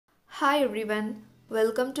Hi everyone,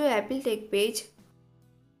 welcome to Apple Tech page.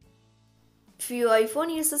 Few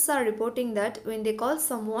iPhone users are reporting that when they call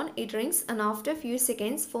someone, it rings and after few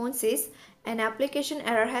seconds, phone says an application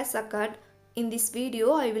error has occurred. In this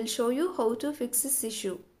video, I will show you how to fix this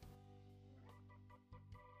issue.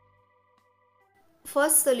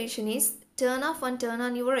 First solution is turn off and turn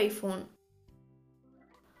on your iPhone.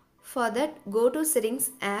 For that, go to Settings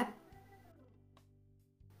app,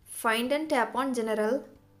 find and tap on General.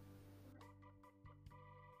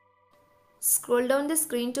 Scroll down the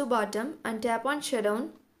screen to bottom and tap on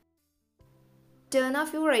Shutdown. Turn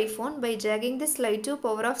off your iPhone by dragging the slide to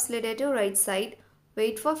power off slider to right side.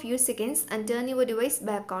 Wait for few seconds and turn your device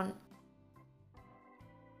back on.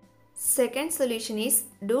 Second solution is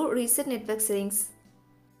do reset network settings.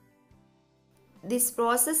 This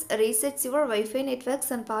process resets your Wi-Fi networks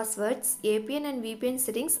and passwords, APN and VPN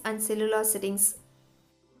settings and cellular settings.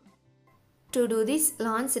 To do this,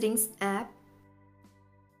 launch Settings app.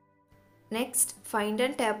 Next, find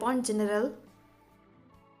and tap on General.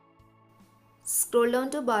 Scroll down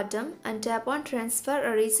to bottom and tap on Transfer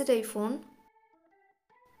or Reset iPhone.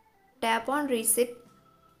 Tap on Reset.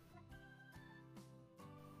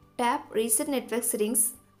 Tap Reset Network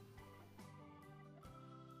Settings.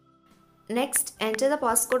 Next, enter the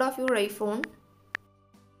passcode of your iPhone.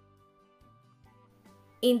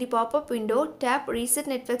 In the pop-up window, tap Reset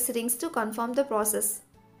Network Settings to confirm the process.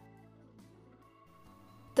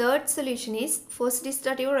 Third solution is first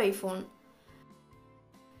restart your iPhone.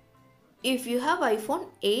 If you have iPhone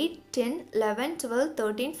 8, 10, 11, 12,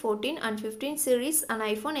 13, 14 and 15 series and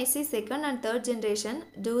iPhone SE second and third generation,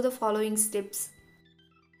 do the following steps.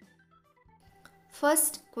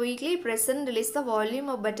 First, quickly press and release the volume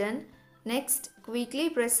up button. Next, quickly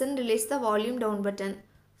press and release the volume down button.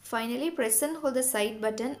 Finally, press and hold the side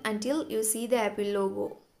button until you see the Apple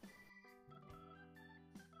logo.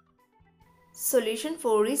 Solution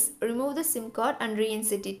 4 is remove the SIM card and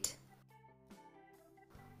reinsert it.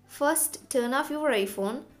 First, turn off your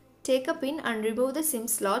iPhone, take a pin and remove the SIM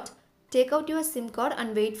slot, take out your SIM card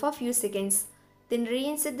and wait for few seconds. Then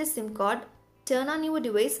reinsert the SIM card, turn on your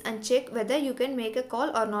device and check whether you can make a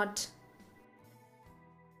call or not.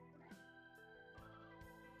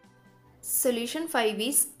 Solution 5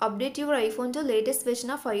 is update your iPhone to latest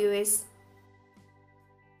version of iOS.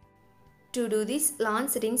 To do this,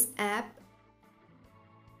 launch Settings app.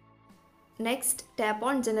 Next, tap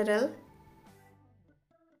on General.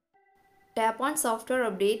 Tap on Software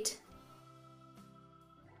Update.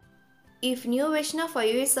 If new version of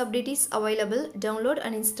iOS update is available, download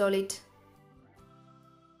and install it.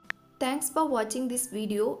 Thanks for watching this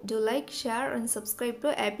video. Do like, share and subscribe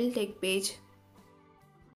to Apple Tech page.